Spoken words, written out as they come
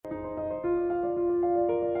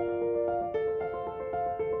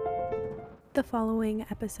The following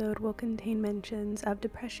episode will contain mentions of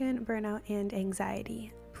depression, burnout, and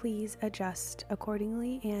anxiety. Please adjust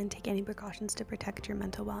accordingly and take any precautions to protect your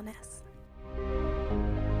mental wellness.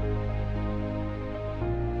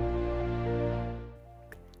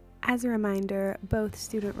 As a reminder, both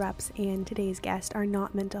student reps and today's guest are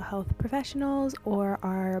not mental health professionals or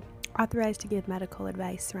are authorized to give medical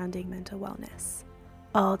advice surrounding mental wellness.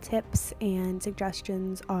 All tips and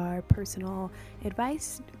suggestions are personal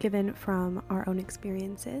advice given from our own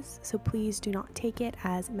experiences, so please do not take it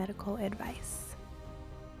as medical advice.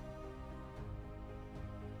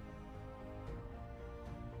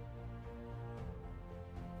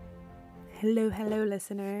 Hello,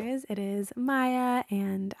 listeners. It is Maya,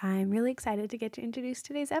 and I'm really excited to get to introduce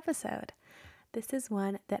today's episode. This is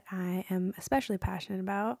one that I am especially passionate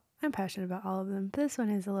about. I'm passionate about all of them, but this one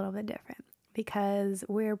is a little bit different, because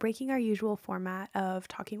we're breaking our usual format of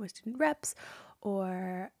talking with student reps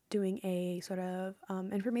or doing a sort of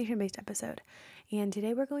information-based episode. And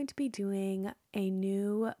today we're going to be doing a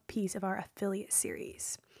new piece of our affiliate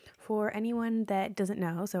series. For anyone that doesn't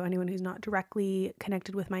know, so anyone who's not directly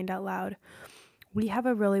connected with Mind Out Loud, we have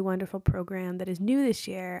a really wonderful program that is new this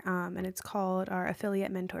year, and it's called our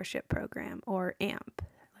Affiliate Mentorship Program, or AMP.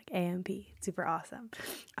 AMP, super awesome.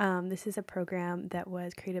 This is a program that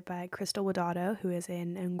was created by Crystal Wadado, who is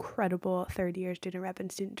an incredible third-year student rep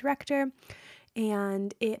and student director,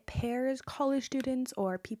 and it pairs college students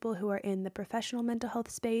or people who are in the professional mental health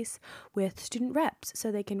space with student reps so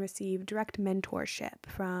they can receive direct mentorship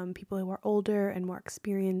from people who are older and more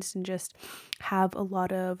experienced and just have a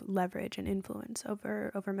lot of leverage and influence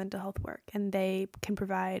over mental health work, and they can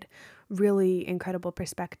provide really incredible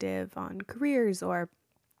perspective on careers or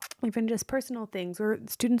even just personal things or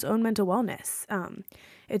students' own mental wellness.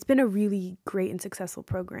 It's been a really great and successful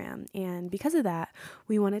program, and because of that,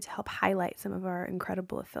 we wanted to help highlight some of our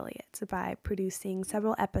incredible affiliates by producing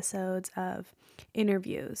several episodes of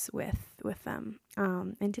interviews with them.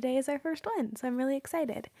 And today is our first one, so I'm really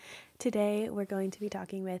excited. Today, we're going to be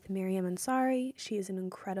talking with Mariam Ansari. She is an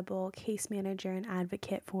incredible case manager and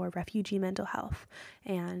advocate for refugee mental health,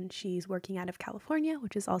 and she's working out of California,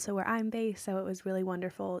 which is also where I'm based, so it was really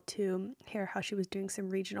wonderful to hear how she was doing some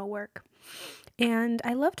regional work. And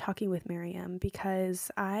I love talking with Mariam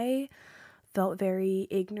because I felt very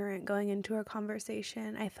ignorant going into our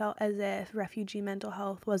conversation. I felt as if refugee mental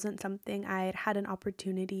health wasn't something I'd had an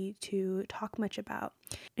opportunity to talk much about.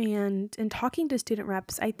 And in talking to student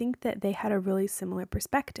reps, I think that they had a really similar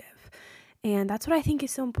perspective. And that's what I think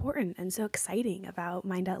is so important and so exciting about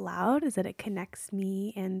Mind Out Loud, is that it connects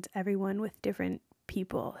me and everyone with different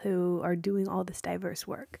people who are doing all this diverse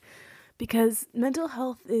work. Because mental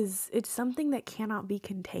health it's something that cannot be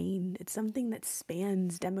contained. It's something that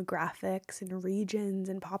spans demographics and regions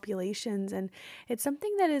and populations, and it's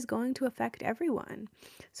something that is going to affect everyone.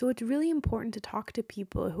 So it's really important to talk to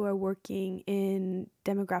people who are working in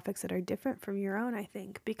demographics that are different from your own, I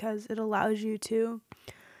think, because it allows you to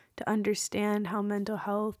understand how mental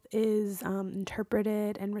health is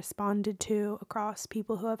interpreted and responded to across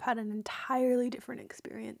people who have had an entirely different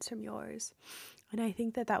experience from yours. And I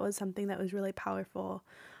think that was something that was really powerful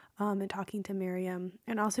in talking to Mariam,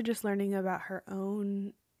 and also just learning about her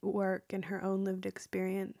own work and her own lived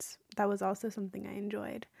experience. That was also something I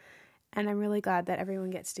enjoyed. And I'm really glad that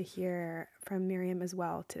everyone gets to hear from Mariam as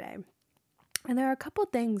well today. And there are a couple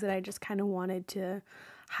things that I just kind of wanted to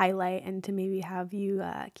highlight and to maybe have you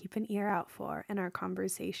keep an ear out for in our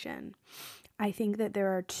conversation. I think that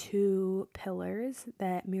there are two pillars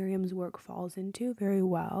that Mariam's work falls into very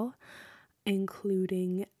well,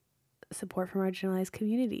 including support for marginalized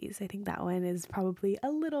communities. I think that one is probably a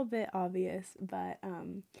little bit obvious, but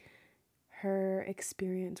her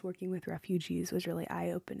experience working with refugees was really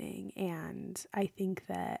eye-opening. And I think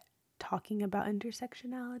that talking about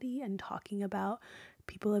intersectionality and talking about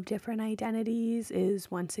people of different identities is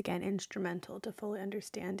once again instrumental to fully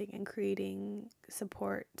understanding and creating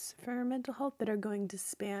supports for mental health that are going to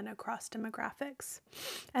span across demographics.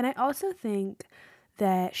 And I also think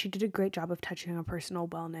that she did a great job of touching on personal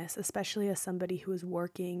wellness, especially as somebody who is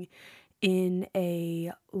working in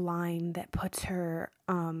a line that puts her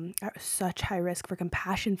at such high risk for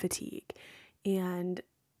compassion fatigue and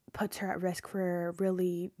puts her at risk for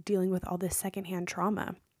really dealing with all this secondhand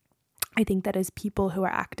trauma. I think that as people who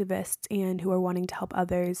are activists and who are wanting to help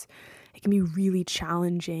others, it can be really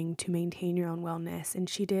challenging to maintain your own wellness. And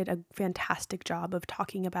she did a fantastic job of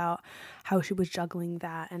talking about how she was juggling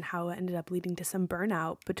that and how it ended up leading to some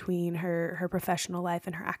burnout between her professional life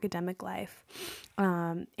and her academic life.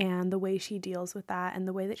 And the way she deals with that and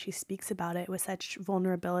the way that she speaks about it with such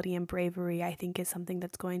vulnerability and bravery, I think is something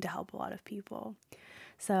that's going to help a lot of people.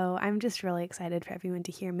 So I'm just really excited for everyone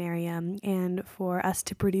to hear Mariam and for us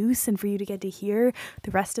to produce and for you to get to hear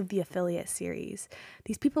the rest of the affiliate series.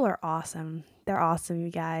 These people are awesome. They're awesome,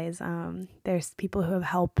 you guys. There's people who have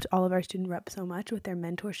helped all of our student reps so much with their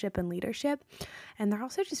mentorship and leadership. And they're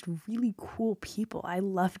also just really cool people. I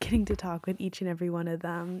love getting to talk with each and every one of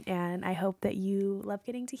them. And I hope that you love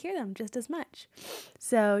getting to hear them just as much.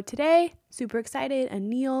 So today, super excited.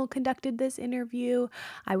 Anil conducted this interview.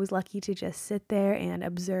 I was lucky to just sit there and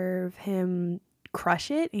observe him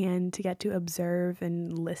crush it and to get to observe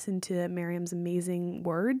and listen to Mariam's amazing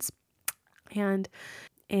words.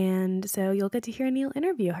 And so you'll get to hear Anil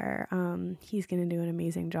interview her. He's going to do an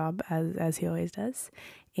amazing job as he always does.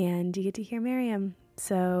 And you get to hear Mariam.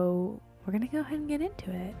 So we're going to go ahead and get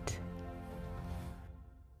into it.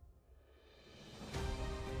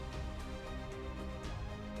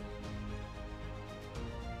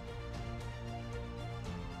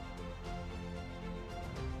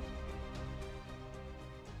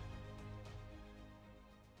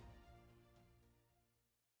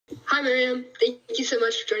 Hi, Mariam. Thank you so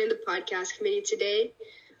much for joining the podcast committee today.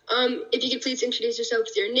 If you could please introduce yourself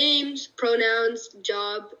with your names, pronouns,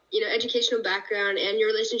 job, educational background, and your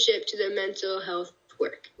relationship to the mental health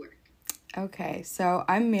work. Okay, so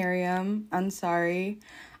I'm Mariam Ansari.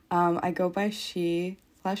 I go by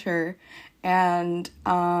she/her, and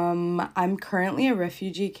I'm currently a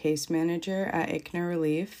refugee case manager at ICNA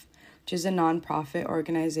Relief, which is a nonprofit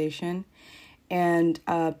organization. And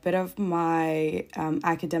a bit of my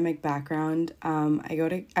academic background,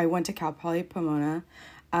 I went to Cal Poly Pomona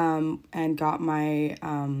and got my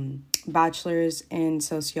bachelor's in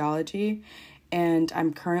sociology, and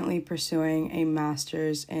I'm currently pursuing a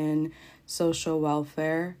master's in social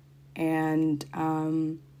welfare, and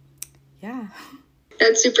yeah.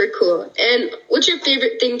 That's super cool. And what's your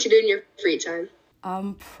favorite thing to do in your free time?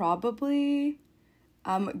 Probably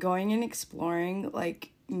going and exploring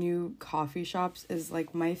new coffee shops is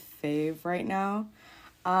my fave right now.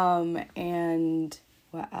 And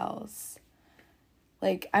what else?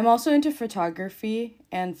 I'm also into photography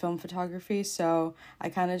and film photography, so I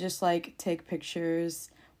kind of just take pictures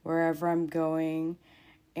wherever I'm going.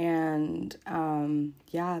 And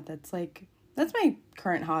yeah, that's my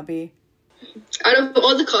current hobby. Out of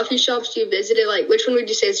all the coffee shops you visited, which one would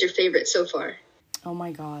you say is your favorite so far? Oh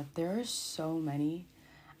my God, there are so many.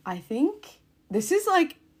 I think this is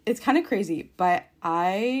it's kind of crazy, but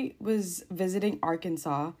I was visiting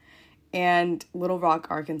Arkansas and Little Rock,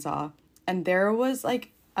 Arkansas, and there was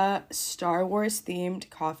a Star Wars themed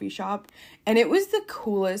coffee shop, and it was the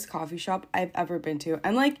coolest coffee shop I've ever been to.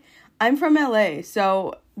 And I'm from LA,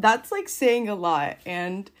 so that's saying a lot,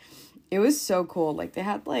 and it was so cool. They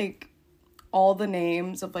had all the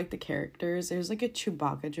names of the characters. There's a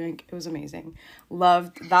Chewbacca drink. It was amazing.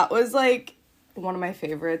 Loved that. Was one of my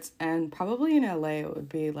favorites. And probably in LA it would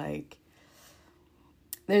be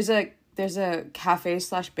there's a cafe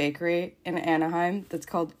 / bakery in Anaheim that's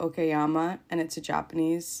called Okayama, and it's a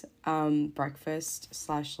Japanese breakfast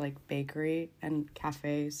 / bakery and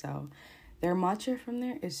cafe. So their matcha from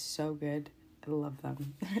there is so good. I love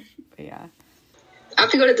them. But yeah, I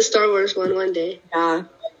have to go to the Star Wars one day. Yeah,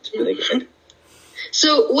 it's really good.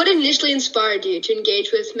 So what initially inspired you to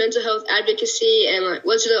engage with mental health advocacy, and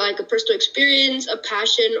was it a personal experience, a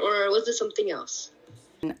passion, or was it something else?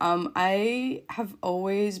 I have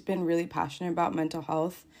always been really passionate about mental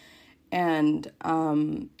health, and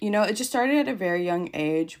it just started at a very young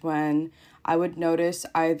age when I would notice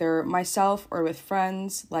either myself or with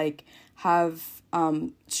friends have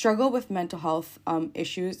struggle with mental health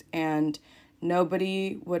issues, and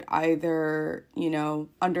nobody would either,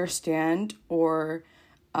 understand or,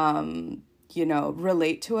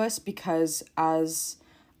 relate to us, because as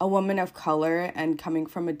a woman of color and coming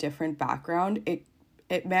from a different background,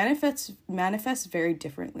 it manifests very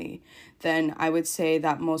differently than I would say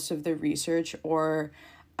that most of the research or,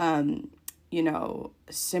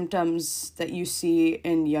 symptoms that you see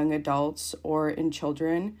in young adults or in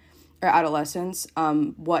children or adolescents,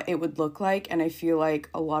 what it would look like. And I feel a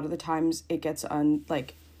lot of the times it gets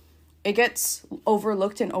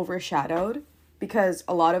overlooked and overshadowed, because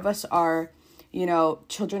a lot of us are,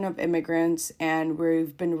 children of immigrants, and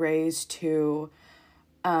we've been raised to,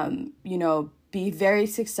 be very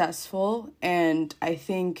successful. And I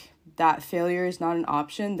think that failure is not an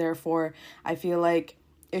option. Therefore, I feel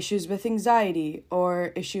issues with anxiety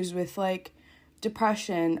or issues with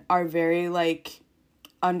depression are very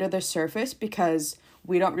under the surface, because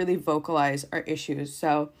we don't really vocalize our issues.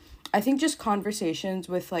 So I think just conversations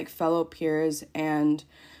with fellow peers and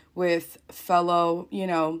with fellow,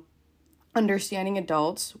 understanding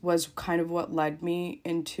adults was kind of what led me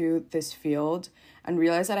into this field, and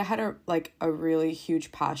realized that I had a really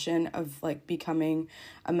huge passion of like becoming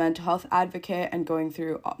a mental health advocate and going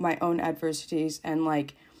through my own adversities, and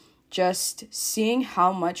like just seeing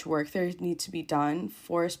how much work there needs to be done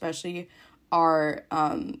for especially our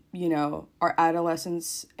our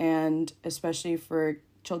adolescents, and especially for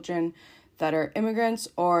children that are immigrants,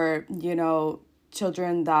 or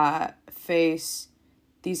children that face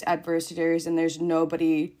these adversities and there's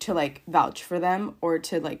nobody to like vouch for them or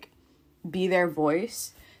to like be their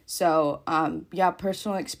voice. So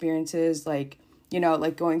personal experiences like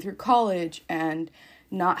like going through college and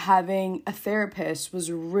not having a therapist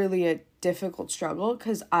was really a difficult struggle,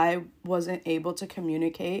 because I wasn't able to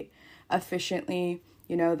communicate efficiently,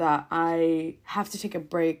 that I have to take a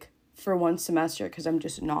break for one semester because I'm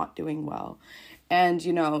just not doing well. And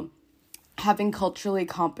having culturally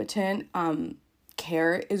competent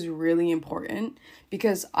care is really important,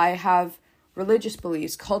 because I have religious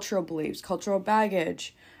beliefs, cultural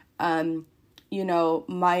baggage,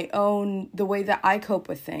 my own, the way that I cope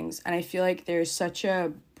with things. And I feel like there's such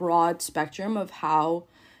a broad spectrum of how,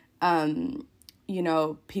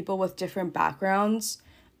 people with different backgrounds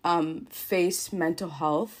face mental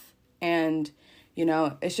health. And,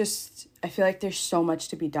 it's just, I feel like there's so much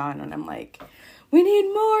to be done. And I'm like, we need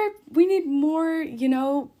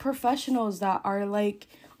more, professionals that are like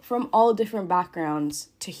from all different backgrounds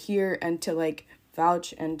to hear and to like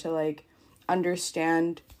vouch and to like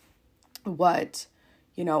understand what,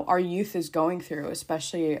 our youth is going through,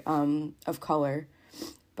 especially of color.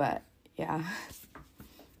 But yeah.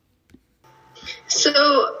 So,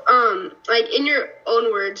 like in your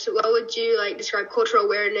own words, what would you like describe cultural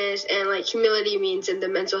awareness and like humility means in the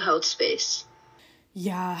mental health space?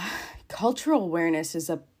 Yeah, cultural awareness is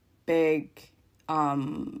a big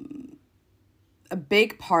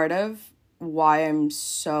part of why I'm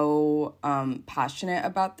so passionate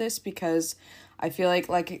about this, because I feel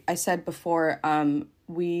like I said before,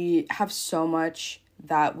 we have so much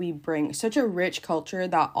that we bring, such a rich culture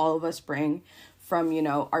that all of us bring from,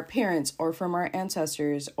 our parents or from our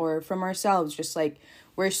ancestors or from ourselves. Just like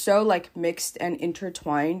we're so like mixed and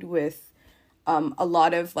intertwined with a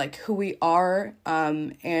lot of like who we are,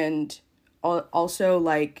 and also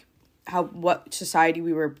like what society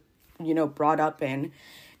we were, brought up in.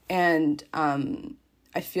 And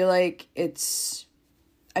I feel like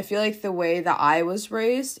the way that I was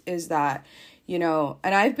raised is that, and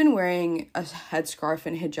I've been wearing a headscarf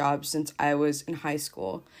and hijab since I was in high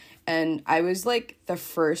school. And I was like the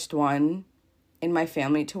first one in my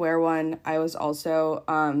family to wear one. I was also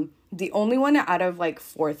the only one out of like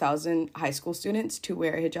 4,000 high school students to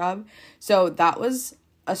wear a hijab. So that was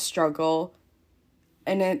a struggle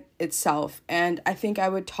in itself. And I think I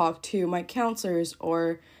would talk to my counselors,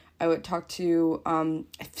 or I would talk to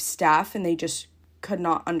staff, and they just could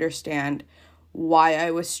not understand why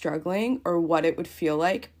I was struggling or what it would feel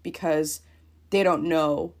like, because they don't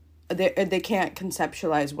know. They can't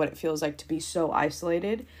conceptualize what it feels like to be so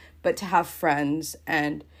isolated, but to have friends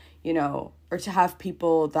and, or to have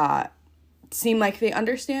people that seem like they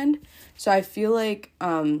understand. So I feel like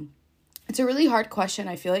it's a really hard question.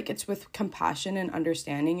 I feel like it's with compassion and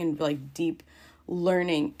understanding and like deep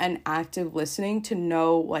learning and active listening to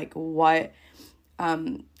know like what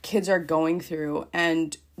kids are going through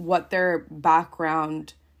and what their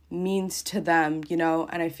background means to them,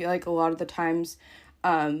 and I feel like a lot of the times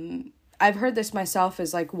I've heard this myself,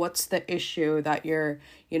 is like, what's the issue that you're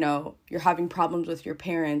having problems with your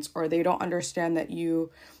parents, or they don't understand that you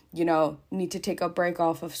need to take a break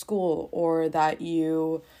off of school, or that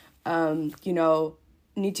you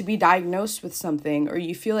need to be diagnosed with something, or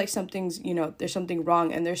you feel like something's, there's something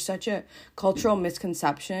wrong. And there's such a cultural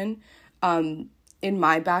misconception in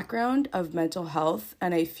my background of mental health.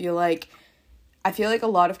 And I feel like a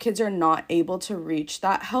lot of kids are not able to reach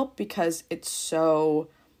that help because it's so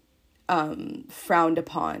frowned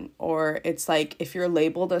upon, or it's like if you're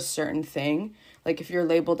labeled a certain thing, like if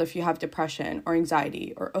you have depression or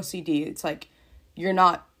anxiety or OCD, it's like you're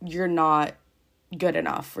not good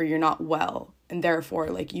enough, or you're not well, and therefore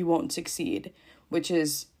like you won't succeed, which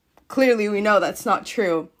is clearly, we know that's not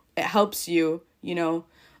true. It helps you,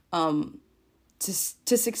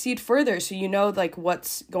 to succeed further, so like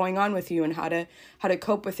what's going on with you and how to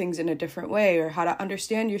cope with things in a different way, or how to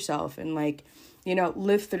understand yourself and like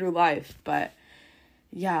live through life. But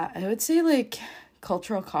yeah, I would say like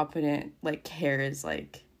cultural competent like care is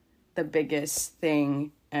like the biggest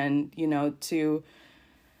thing. And to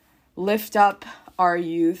lift up our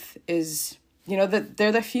youth is that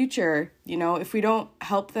they're the future. If we don't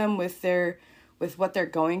help them with their with what they're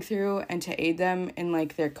going through and to aid them in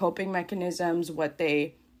like their coping mechanisms, what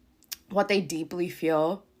they deeply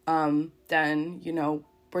feel, then, you know,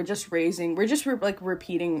 we're just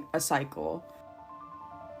repeating a cycle.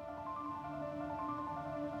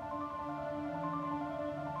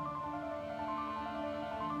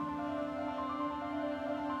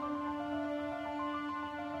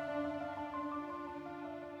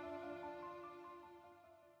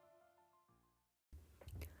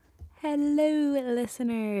 Hello,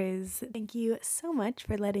 listeners. Thank you so much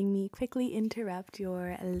for letting me quickly interrupt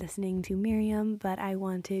your listening to Mariam, but I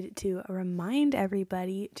wanted to remind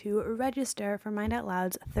everybody to register for Mind Out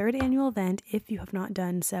Loud's 3rd annual event if you have not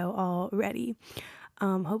done so already.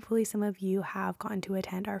 Hopefully some of you have gotten to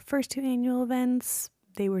attend our first 2 annual events.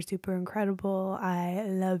 They were super incredible. I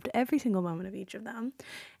loved every single moment of each of them.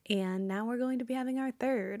 And now we're going to be having our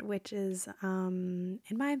 3rd, which is, in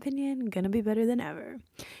my opinion, going to be better than ever.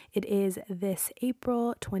 It is this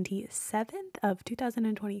April 27th of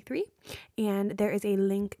 2023, and there is a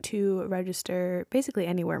link to register basically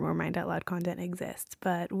anywhere where Mind Out Loud content exists,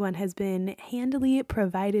 but one has been handily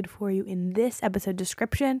provided for you in this episode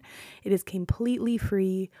description. It is completely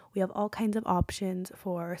free. We have all kinds of options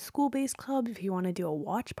for school-based clubs if you want to do a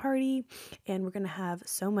watch party, and we're going to have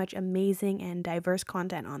so much amazing and diverse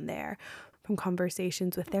content on there, from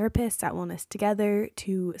conversations with therapists at Wellness Together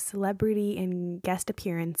to celebrity and guest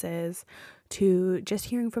appearances to just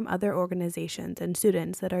hearing from other organizations and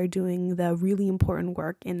students that are doing the really important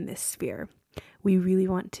work in this sphere. We really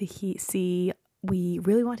want to see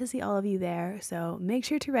all of you there, so make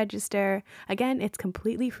sure to register. Again, it's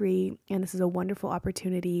completely free, and this is a wonderful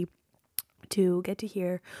opportunity to get to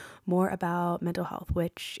hear more about mental health,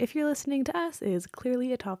 which, if you're listening to us, is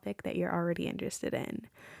clearly a topic that you're already interested in.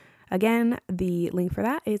 Again, the link for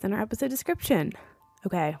that is in our episode description.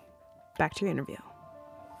 Okay, back to your interview.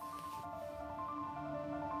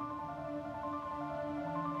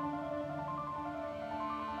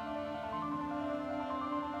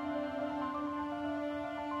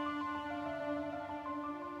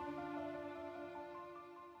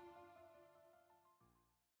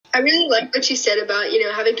 I really like what you said about,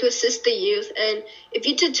 having to assist the youth. And if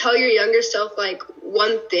you could tell your younger self, like,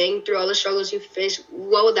 one thing through all the struggles you faced,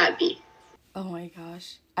 what would that be? Oh my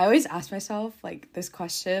gosh. I always ask myself, like, this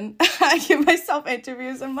question. I give myself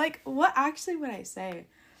interviews. I'm like, what actually would I say?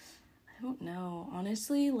 I don't know.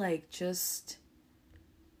 Honestly, like, just...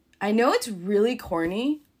 I know it's really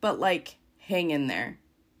corny, but, like, hang in there.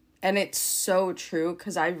 And it's so true,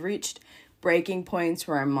 because I've reached breaking points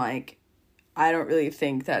where I'm like, I don't really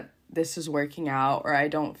think that this is working out, or I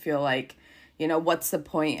don't feel like, what's the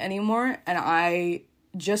point anymore? And I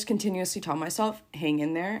just continuously tell myself, hang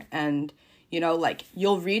in there. And, like,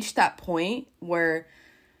 you'll reach that point where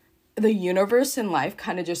the universe and life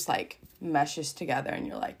kind of just, like, meshes together. And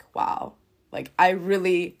you're like, wow, like,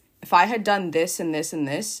 if I had done this and this and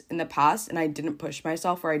this in the past, and I didn't push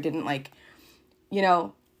myself, or I didn't, like,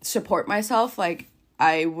 support myself, like,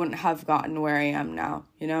 I wouldn't have gotten where I am now,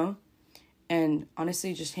 And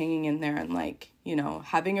honestly, just hanging in there and, like,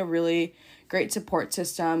 having a really great support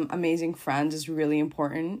system, amazing friends is really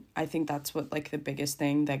important. I think that's what, like, the biggest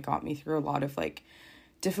thing that got me through a lot of, like,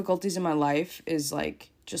 difficulties in my life is, like,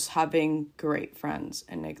 just having great friends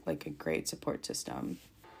and, like a great support system.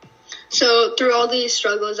 So through all these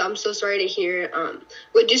struggles, I'm so sorry to hear,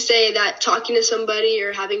 would you say that talking to somebody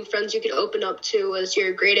or having friends you could open up to was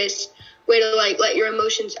your greatest way to, like, let your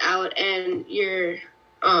emotions out and your,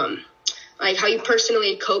 like, how you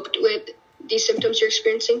personally coped with these symptoms you're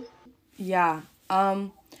experiencing? Yeah.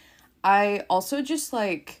 I also just,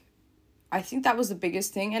 like, I think that was the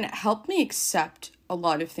biggest thing, and it helped me accept a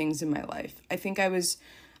lot of things in my life. I think I was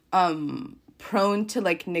prone to,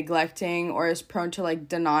 like, neglecting, or is prone to, like,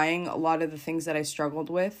 denying a lot of the things that I struggled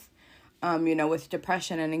with, with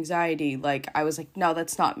depression and anxiety. Like, I was like, no,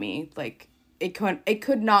 that's not me. Like, it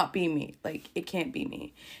could not be me. Like, it can't be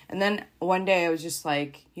me. And then one day I was just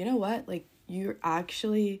like, you know what? Like, you're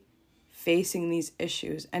actually facing these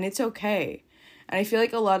issues, and it's okay. And I feel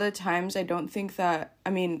like a lot of times I don't think that,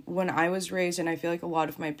 when I was raised, and I feel like a lot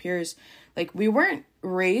of my peers, like, we weren't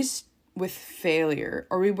raised with failure,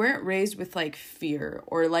 or we weren't raised with, like, fear,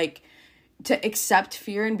 or, like, to accept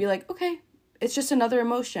fear and be like, okay, it's just another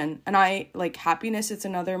emotion. And happiness, it's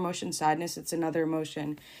another emotion. Sadness, it's another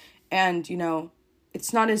emotion. And,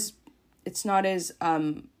 it's not as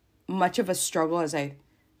much of a struggle as I'm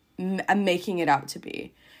making it out to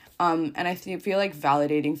be. And I feel like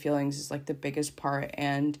validating feelings is, like, the biggest part.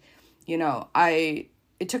 And,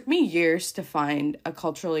 it took me years to find a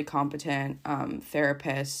culturally competent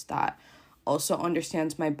therapist that also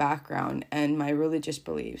understands my background and my religious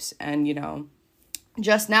beliefs. And,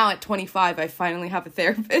 just now at 25, I finally have a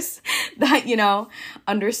therapist that,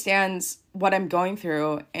 understands what I'm going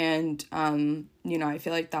through. And, I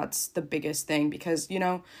feel like that's the biggest thing because,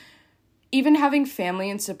 even having family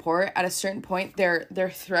and support at a certain point,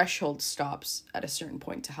 their threshold stops at a certain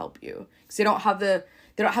point to help you because they don't have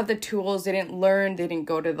the tools. They didn't learn. They didn't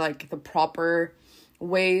go to like the proper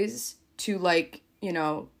ways to like,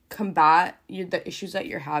 combat the issues that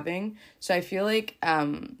you're having. So I feel like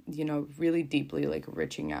really deeply like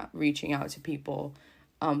reaching out to people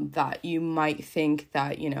that you might think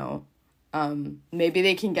that maybe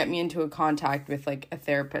they can get me into a contact with like a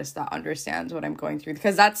therapist that understands what I'm going through,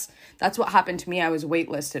 because that's what happened to me. I was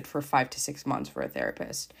waitlisted for 5 to 6 months for a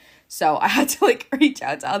therapist, so I had to like reach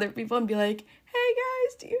out to other people and be like, hey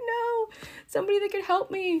guys, do you know somebody that could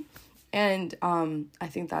help me? And I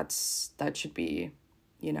think that should be,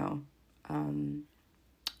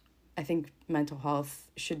 I think mental health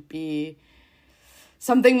should be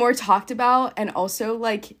something more talked about, and also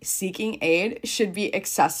like seeking aid should be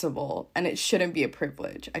accessible and it shouldn't be a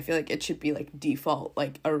privilege. I feel like it should be like default,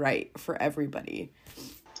 like a right for everybody.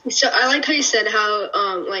 So I like how you said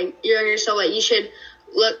how like you're on yourself, like you should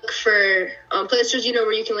look for places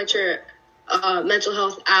where you can let your mental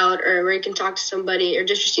health out, or where you can talk to somebody or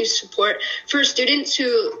just receive support. For students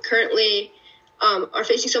who currently are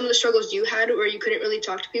facing some of the struggles you had where you couldn't really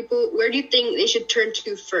talk to people, where do you think they should turn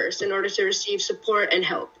to first in order to receive support and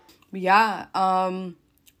help? Yeah,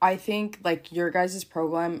 I think like your guys'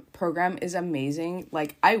 program is amazing.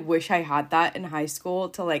 Like I wish I had that in high school,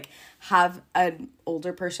 to like have an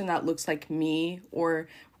older person that looks like me or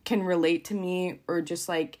can relate to me or just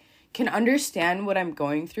like can understand what I'm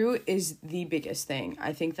going through is the biggest thing.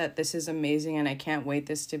 I think that this is amazing, and I can't wait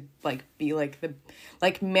this to like be like the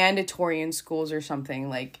like mandatory in schools or something.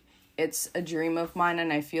 Like it's a dream of mine,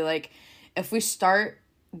 and I feel like if we start,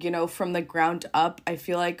 from the ground up, I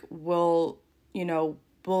feel like we'll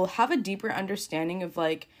have a deeper understanding of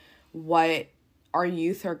like what our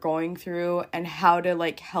youth are going through and how to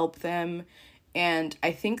like help them. And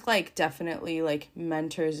I think like definitely like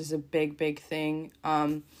mentors is a big thing.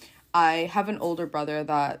 I have an older brother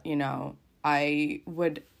that, I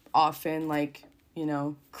would often like,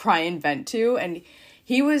 cry and vent to, and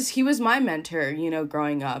he was my mentor,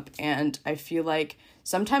 growing up. And I feel like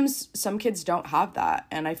sometimes some kids don't have that.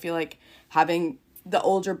 And I feel like having the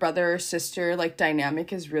older brother or sister like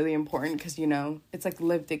dynamic is really important because, it's like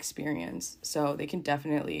lived experience. So they can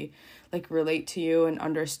definitely like relate to you and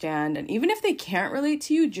understand. And even if they can't relate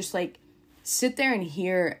to you, just like sit there and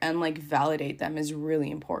hear and like validate them is really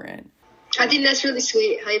important. I think that's really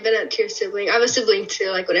sweet how you've been out to your sibling. I have a sibling too.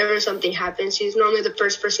 Like whenever something happens, he's normally the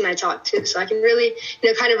first person I talk to, so I can really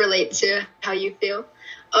kind of relate to how you feel.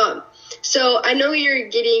 So I know you're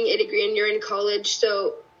getting a degree and you're in college,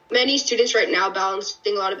 so many students right now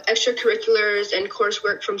balancing a lot of extracurriculars and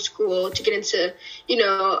coursework from school to get into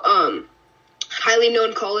highly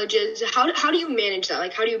known colleges. How do you manage that?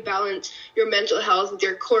 Like, how do you balance your mental health with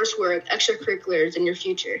your coursework, extracurriculars, and your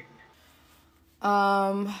future?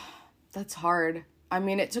 That's hard. I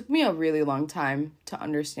mean, it took me a really long time to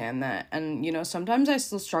understand that. And, sometimes I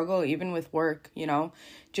still struggle even with work,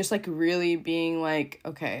 just like really being like,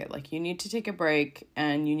 okay, like you need to take a break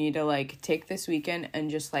and you need to like take this weekend and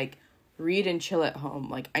just like read and chill at home.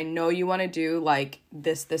 Like, I know you want to do like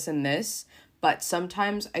this, and this, but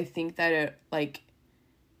sometimes I think that it like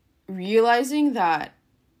realizing that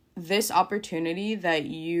this opportunity that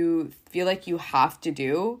you feel like you have to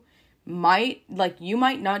do you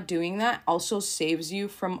might not doing that also saves you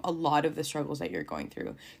from a lot of the struggles that you're going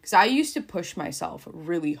through. Because I used to push myself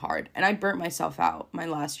really hard and I burnt myself out my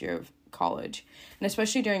last year of college. And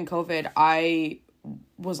especially during COVID, I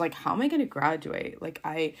was like, how am I going to graduate? Like,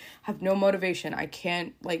 I have no motivation. I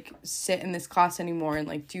can't like sit in this class anymore and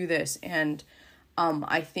like do this. And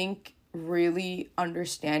I think really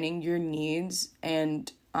understanding your needs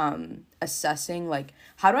and assessing like,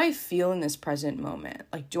 how do I feel in this present moment?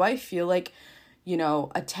 Like, do I feel like,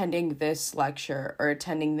 attending this lecture or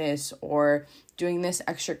attending this or doing this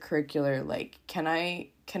extracurricular? Like, can I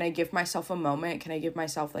give myself a moment? Can I give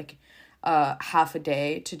myself like half a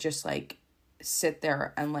day to just like sit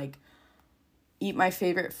there and like eat my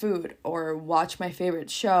favorite food or watch my favorite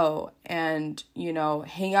show and,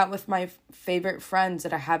 hang out with my favorite friends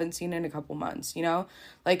that I haven't seen in a couple months,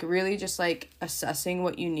 like really just like assessing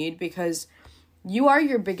what you need, because you are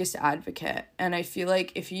your biggest advocate. And I feel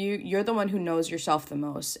like if you're the one who knows yourself the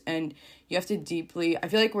most, and you have to I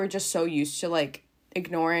feel like we're just so used to like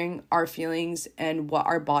ignoring our feelings and what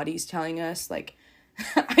our body's telling us. Like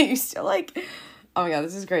I used to like, oh my God,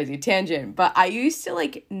 this is crazy tangent, but I used to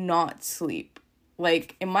like not sleep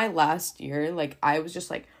like, in my last year, like, I was just,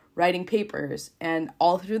 like, writing papers and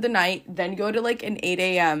all through the night, then go to, like, an 8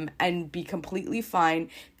 a.m. and be completely fine,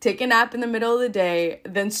 take a nap in the middle of the day,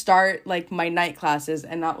 then start, like, my night classes.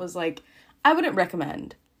 And that was, like, I wouldn't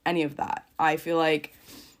recommend any of that. I feel like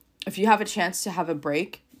if you have a chance to have a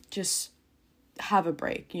break, just have a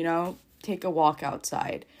break, you know? Take a walk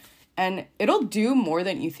outside. And it'll do more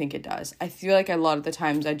than you think it does. I feel like a lot of the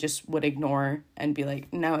times I just would ignore and be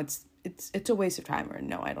like, no, it's a waste of time, or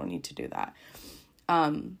no, I don't need to do that.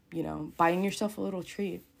 You know, buying yourself a little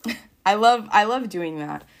treat. I love doing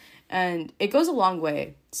that. And it goes a long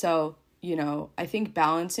way. So, you know, I think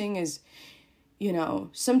balancing is, you know,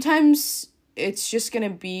 sometimes it's just going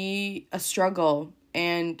to be a struggle.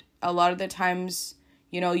 And a lot of the times,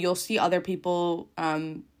 you know, you'll see other people,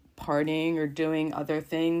 partying or doing other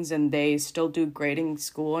things, and they still do great in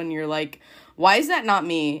school, and you're like, why is that not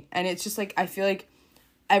me? And it's just like, I feel like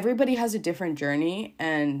everybody has a different journey,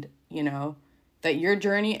 and, you know, that your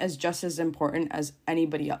journey is just as important as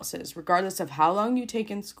anybody else's, regardless of how long you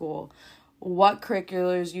take in school, what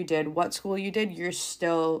curriculars you did, what school you did, you're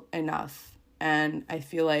still enough. And I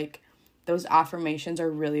feel like those affirmations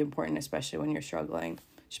are really important, especially when you're struggling.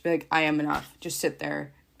 Just be like, I am enough. Just sit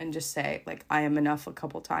there and just say, like, I am enough a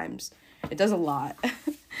couple times. It does a lot.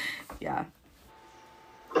 Yeah.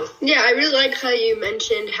 Yeah, I really like how you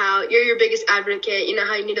mentioned how you're your biggest advocate, you know,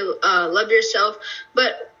 how you need to love yourself.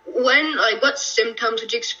 But when, like, what symptoms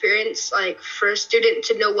would you experience, like, for a student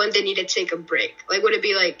to know when they need to take a break? Like, would it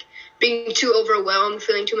be, like, being too overwhelmed,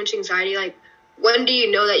 feeling too much anxiety? Like, when do you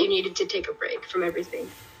know that you needed to take a break from everything?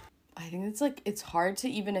 I think it's, like, it's hard to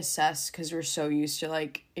even assess because we're so used to,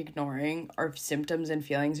 like, ignoring our symptoms and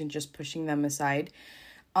feelings and just pushing them aside.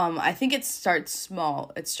 I think it starts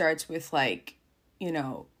small. It starts with, like, you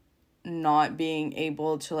know, not being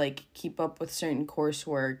able to, like, keep up with certain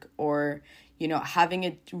coursework, or, you know, having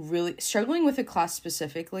a really struggling with a class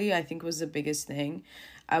specifically, I think was the biggest thing.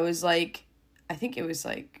 I think it was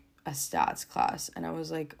like a stats class, and I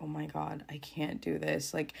was like, oh my God, I can't do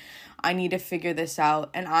this. Like, I need to figure this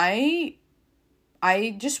out. And I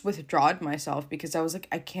just withdrawed myself because I was like,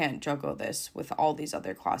 I can't juggle this with all these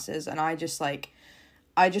other classes. And I just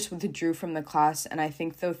withdrew from the class. And I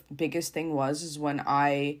think the biggest thing is when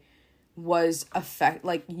I was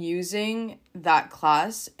using that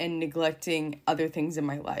class and neglecting other things in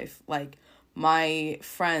my life, like my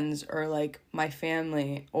friends, or like my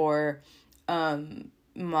family, or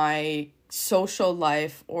my social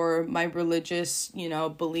life, or my religious, you know,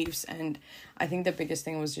 beliefs. And I think the biggest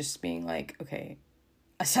thing was just being like, okay,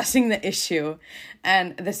 assessing the issue.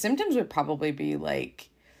 And the symptoms would probably be like,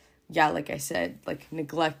 yeah, like I said, like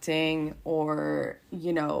neglecting, or,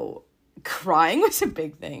 you know, crying was a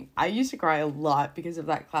big thing. I used to cry a lot because of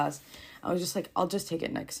that class. I was just like, I'll just take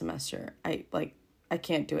it next semester. I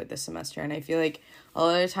can't do it this semester. And I feel like a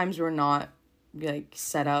lot of times we're not, like,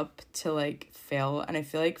 set up to, like, fail. And I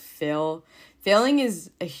feel like failing is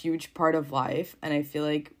a huge part of life. And I feel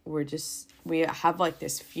like we have, like,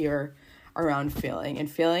 this fear around failing. And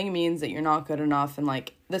failing means that you're not good enough, and,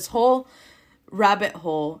 like, this whole rabbit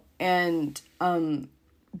hole. And,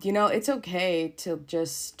 you know, it's okay to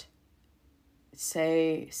just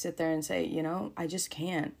sit there and say, you know, I just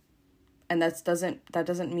can't. And that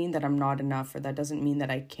doesn't mean that I'm not enough, or that doesn't mean that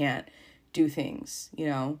I can't do things. You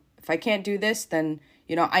know, if I can't do this, then,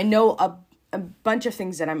 you know, I know a bunch of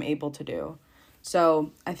things that I'm able to do.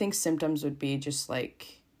 So I think symptoms would be just,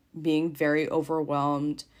 like, being very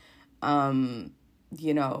overwhelmed.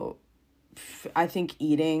 You know, I think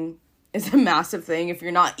eating is a massive thing. If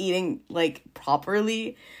you're not eating, like,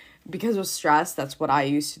 properly because of stress, that's what I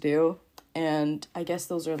used to do. And I guess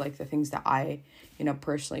those are, like, the things that I, you know,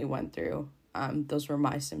 personally went through. Those were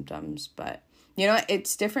my symptoms. But, you know,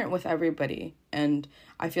 it's different with everybody. And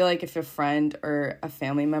I feel like if a friend or a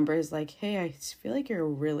family member is like, hey, I feel like you're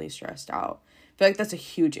really stressed out, I feel like that's a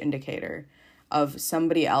huge indicator of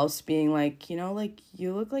somebody else being like, you know, like,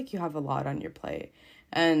 you look like you have a lot on your plate.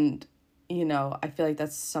 And, you know, I feel like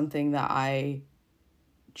that's something that I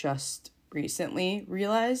just recently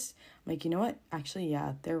realized. I'm like, you know what? Actually,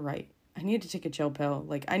 yeah, they're right. I need to take a chill pill.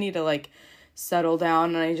 Like, I need to, like, settle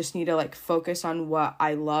down, and I just need to, like, focus on what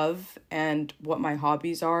I love and what my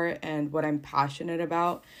hobbies are and what I'm passionate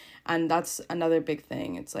about. And that's another big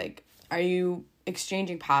thing. It's like, are you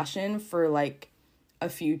exchanging passion for, like, a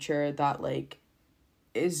future that, like,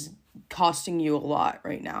 is costing you a lot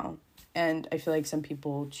right now? And I feel like some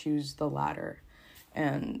people choose the latter,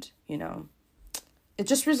 and, you know, it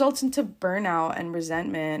just results into burnout and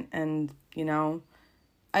resentment. And, you know,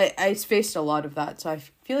 I faced a lot of that. So I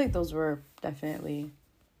feel like those were definitely,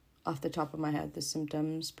 off the top of my head, the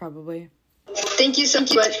symptoms, probably. thank you so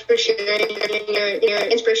much for sharing your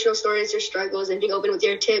inspirational stories, your struggles, and being open with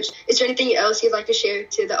your tips. Is there anything else you'd like to share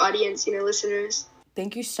to the audience, listeners?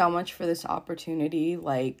 Thank you so much for this opportunity.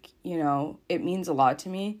 It means a lot to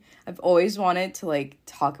me. I've always wanted to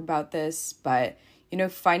talk about this, but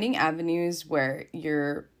finding avenues where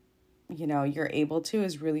you're able to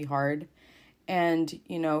is really hard. And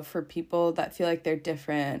for people that feel like they're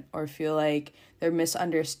different or feel like they're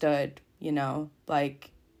misunderstood, you're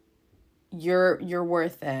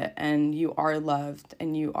worth it, and you are loved,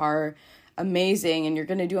 and you are amazing, and you're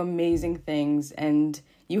going to do amazing things, and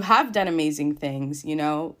you have done amazing things.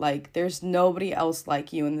 There's nobody else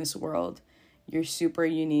like you in this world. You're super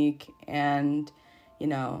unique, and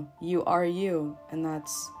you are you, and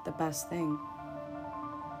that's the best thing.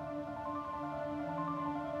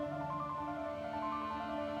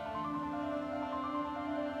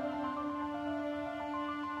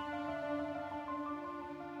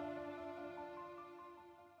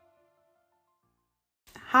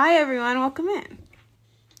 Hi, everyone. Welcome in.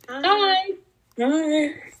 Hi.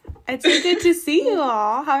 Hi. It's so good to see you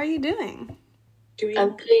all. How are you doing?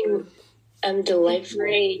 I'm delightful.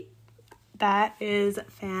 Great. That is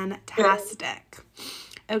fantastic.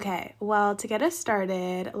 Okay, well, to get us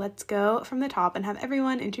started, let's go from the top and have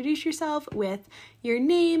everyone introduce yourself with your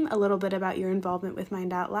name, a little bit about your involvement with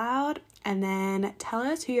Mind Out Loud, and then tell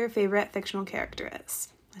us who your favorite fictional character is.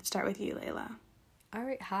 Let's start with you, Layla. All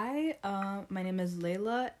right, hi, my name is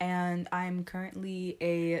Layla, and I'm currently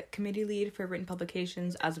a committee lead for written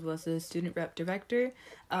publications as well as a student rep director.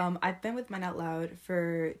 I've been with Mind Out Loud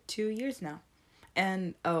for 2 years now,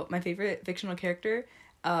 and my favorite fictional character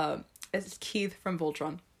is Keith from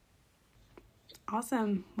Voltron.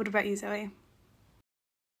 Awesome. What about you, Zoe?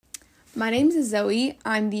 My name's Zoe.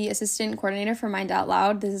 I'm the assistant coordinator for Mind Out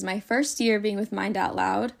Loud. This is my first year being with Mind Out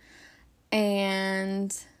Loud,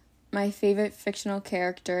 and my favorite fictional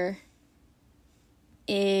character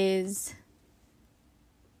is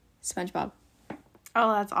SpongeBob.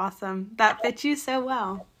 Oh, that's awesome. That fits you so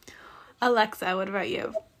well. Alexa, what about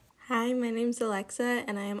you? Hi, my name's Alexa,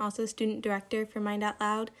 and I am also student director for Mind Out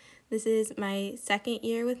Loud. This is my second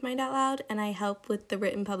year with Mind Out Loud, and I help with the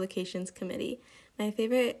Written Publications Committee. My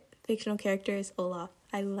favorite fictional character is Olaf.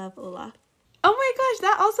 I love Olaf. Oh my gosh,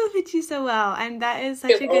 that also fits you so well, and that is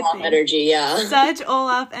such a good Olaf thing. energy, yeah. Such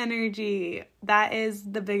Olaf energy. That is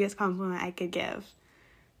the biggest compliment I could give.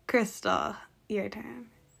 Crystal, your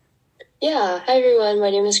turn. Yeah, hi everyone.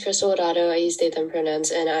 My name is Crystal Odado. I use they, them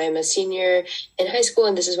pronouns, and I'm a senior in high school,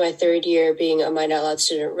 and this is my third year being a Mind Out Loud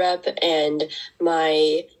student rep, and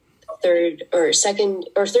my third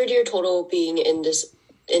year total being in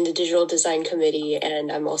the digital design committee,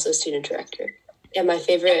 and I'm also student director. And my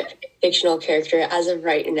favorite fictional character as of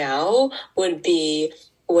right now would be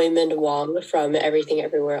Waymond Wong from Everything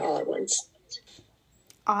Everywhere All at Once.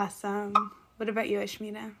 Awesome. What about you,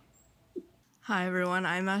 Ashmita? Hi everyone,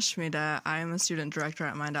 I'm Ashmita. I'm a student director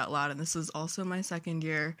at Mind Out Loud, and this is also my second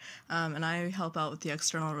year, and I help out with the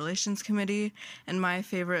External Relations Committee, and my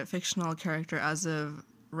favorite fictional character as of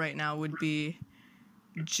right now would be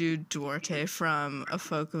Jude Duarte from A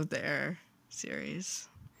Folk of the Air series.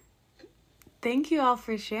 Thank you all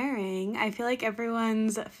for sharing. I feel like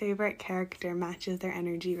everyone's favorite character matches their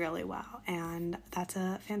energy really well, and that's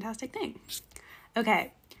a fantastic thing.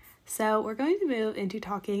 Okay, so we're going to move into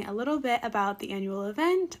talking a little bit about the annual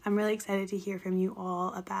event. I'm really excited to hear from you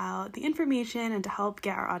all about the information and to help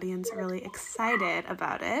get our audience really excited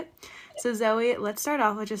about it. So Zoe, let's start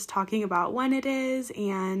off with just talking about when it is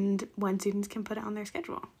and when students can put it on their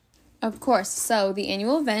schedule. Of course. So the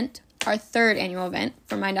annual event, our third annual event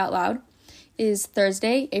for Mind Out Loud, is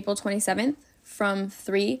Thursday, April 27th from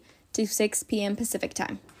 3 to 6 p.m. Pacific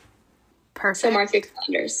time. Perfect. So mark your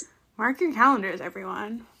calendars. Mark your calendars,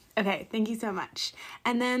 everyone. Okay, thank you so much.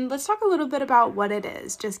 And then let's talk a little bit about what it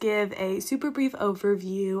is. Just give a super brief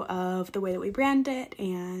overview of the way that we brand it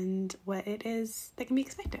and what it is that can be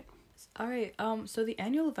expected. All right, so the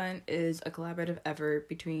annual event is a collaborative effort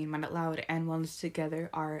between Mind Out Loud and Wellness Together,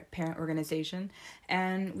 our parent organization,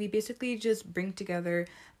 and we basically just bring together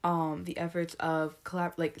the efforts of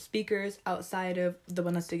speakers outside of the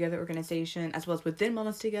Wellness Together organization, as well as within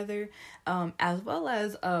Wellness Together, as well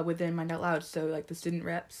as within Mind Out Loud, so like the student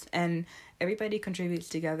reps, and everybody contributes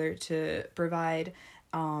together to provide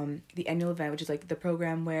the annual event, which is like the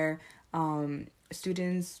program where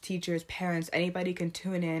students, teachers, parents, anybody can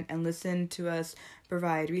tune in and listen to us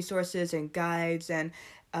provide resources and guides and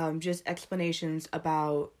just explanations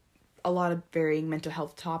about a lot of varying mental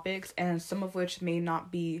health topics, and some of which may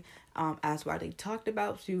not be as widely talked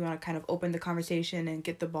about. So we want to kind of open the conversation and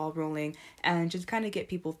get the ball rolling and just kind of get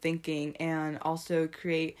people thinking, and also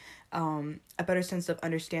create a better sense of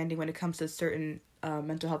understanding when it comes to certain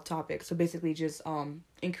mental health topics. So basically just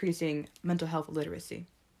increasing mental health literacy.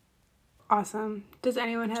 Awesome. Does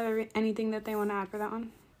anyone have anything that they want to add for that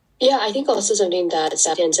one? Yeah, I think also something that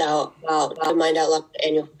stands out about the Mind Out Loud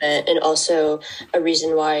annual event, and also a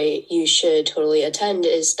reason why you should totally attend,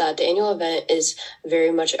 is that the annual event is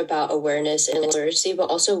very much about awareness and literacy,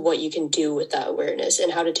 but also what you can do with that awareness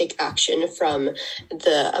and how to take action from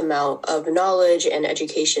the amount of knowledge and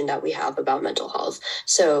education that we have about mental health.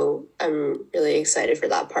 So I'm really excited for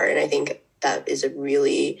that part, and I think that is a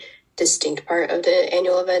really distinct part of the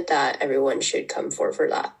annual event that everyone should come for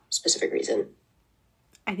that specific reason.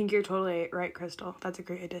 I think you're totally right, Crystal. That's a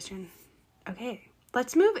great addition. Okay,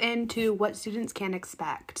 let's move into what students can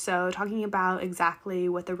expect. So talking about exactly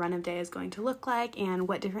what the run of day is going to look like and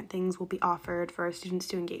what different things will be offered for students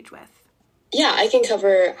to engage with. Yeah, I can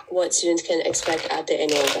cover what students can expect at the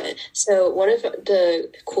annual event. So one of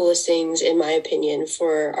the coolest things, in my opinion,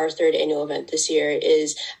 for our third annual event this year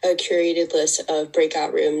is a curated list of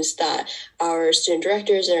breakout rooms that our student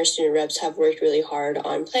directors and our student reps have worked really hard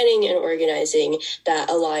on planning and organizing that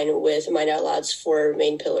align with Mind Out Loud's 4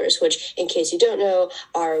 main pillars, which, in case you don't know,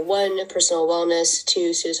 are 1, personal wellness,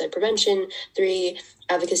 2, suicide prevention, 3,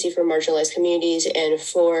 advocacy for marginalized communities, and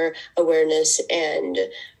 4, awareness and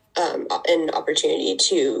an opportunity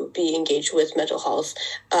to be engaged with mental health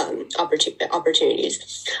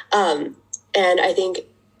opportunities. And I think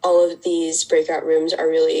all of these breakout rooms are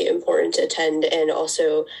really important to attend, and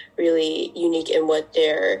also really unique in what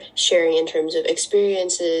they're sharing in terms of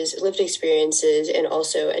experiences, lived experiences, and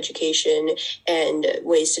also education and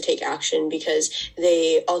ways to take action, because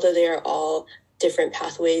although they are all different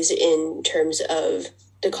pathways in terms of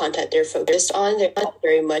the content they're focused on, they're not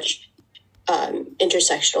very much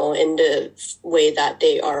intersectional in the way that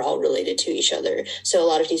they are all related to each other. So a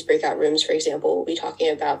lot of these breakout rooms, for example, will be talking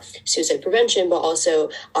about suicide prevention, but also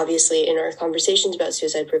obviously in our conversations about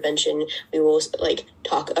suicide prevention, we will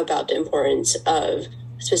talk about the importance of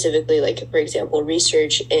specifically, for example,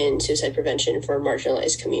 research in suicide prevention for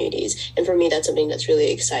marginalized communities. And for me, that's something that's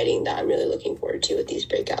really exciting that I'm really looking forward to with these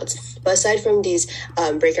breakouts. But aside from these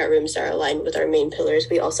breakout rooms that are aligned with our main pillars,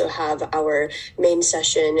 we also have our main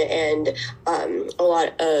session and a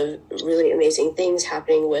lot of really amazing things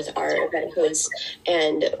happening with our event hosts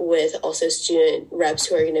and with also student reps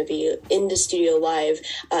who are going to be in the studio live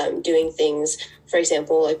doing things. For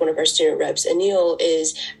example, one of our student reps, Anil,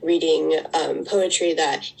 is reading poetry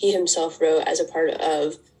that he himself wrote as a part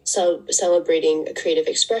of celebrating creative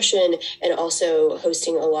expression, and also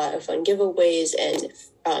hosting a lot of fun giveaways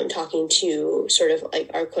and talking to sort of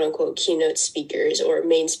our quote unquote keynote speakers or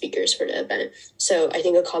main speakers for the event. So I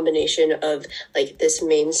think a combination of this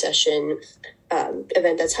main session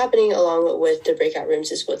event that's happening along with the breakout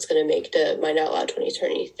rooms is what's going to make the Mind Out Loud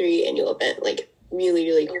 2023 annual event really,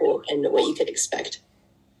 really cool and what you could expect.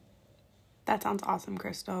 That sounds awesome,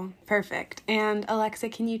 Crystal. Perfect. And Alexa,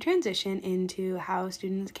 can you transition into how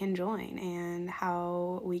students can join and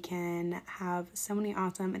how we can have so many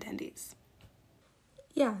awesome attendees?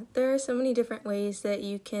 Yeah, there are so many different ways that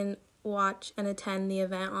you can watch and attend the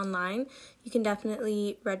event online. You can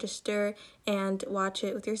definitely register and watch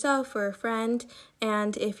it with yourself or a friend.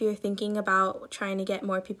 And if you're thinking about trying to get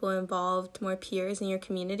more people involved, more peers in your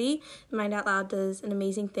community, Mind Out Loud does an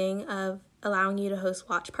amazing thing of allowing you to host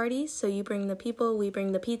watch parties. So you bring the people, we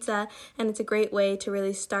bring the pizza, and it's a great way to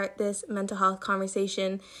really start this mental health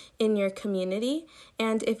conversation in your community.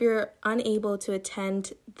 And if you're unable to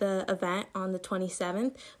attend the event on the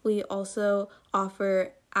 27th, we also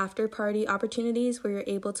offer after party opportunities where you're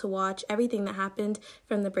able to watch everything that happened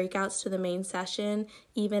from the breakouts to the main session,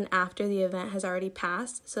 even after the event has already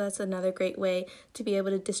passed. So that's another great way to be able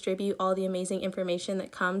to distribute all the amazing information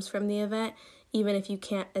that comes from the event, even if you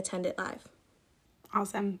can't attend it live.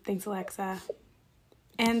 Awesome. Thanks, Alexa.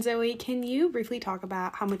 And Zoe, can you briefly talk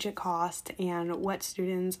about how much it costs and what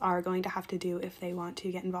students are going to have to do if they want to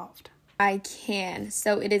get involved? I can.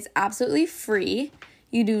 So it is absolutely free.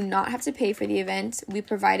 You do not have to pay for the event. We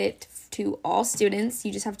provide it to all students.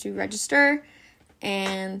 You just have to register,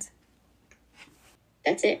 and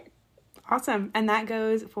That's it. Awesome. And that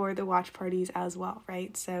goes for the watch parties as well,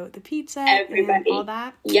 right? So the pizza Everybody. and all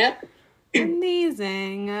that? Yep.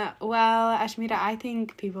 Amazing. Well, Ashmita, I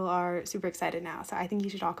think people are super excited now. So I think you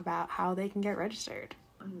should talk about how they can get registered.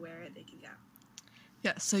 And where they can go.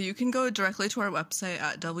 Yeah, so you can go directly to our website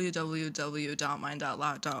at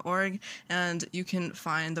www.mind.loud.org, and you can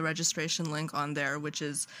find the registration link on there, which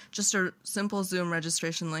is just a simple Zoom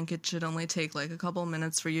registration link. It should only take like a couple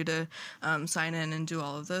minutes for you to sign in and do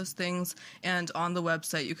all of those things. And on the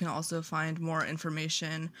website, you can also find more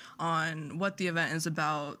information on what the event is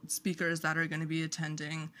about, speakers that are going to be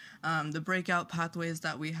attending, the breakout pathways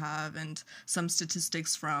that we have, and some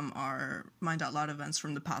statistics from our Mind Out Loud events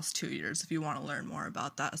from the past 2 years if you want to learn more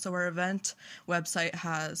about that. So our event website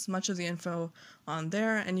has much of the info on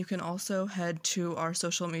there, and you can also head to our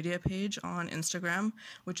social media page on Instagram,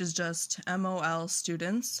 which is just MOL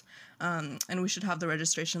Students, and we should have the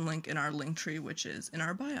registration link in our link tree, which is in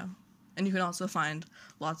our bio. And you can also find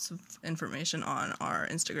lots of information on our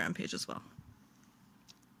Instagram page as well.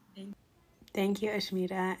 Thank you,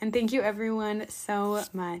 Ashmita. And thank you, everyone, so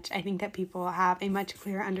much. I think that people have a much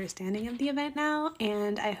clearer understanding of the event now,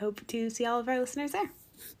 and I hope to see all of our listeners there.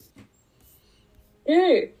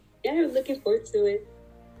 Yeah, I'm looking forward to it.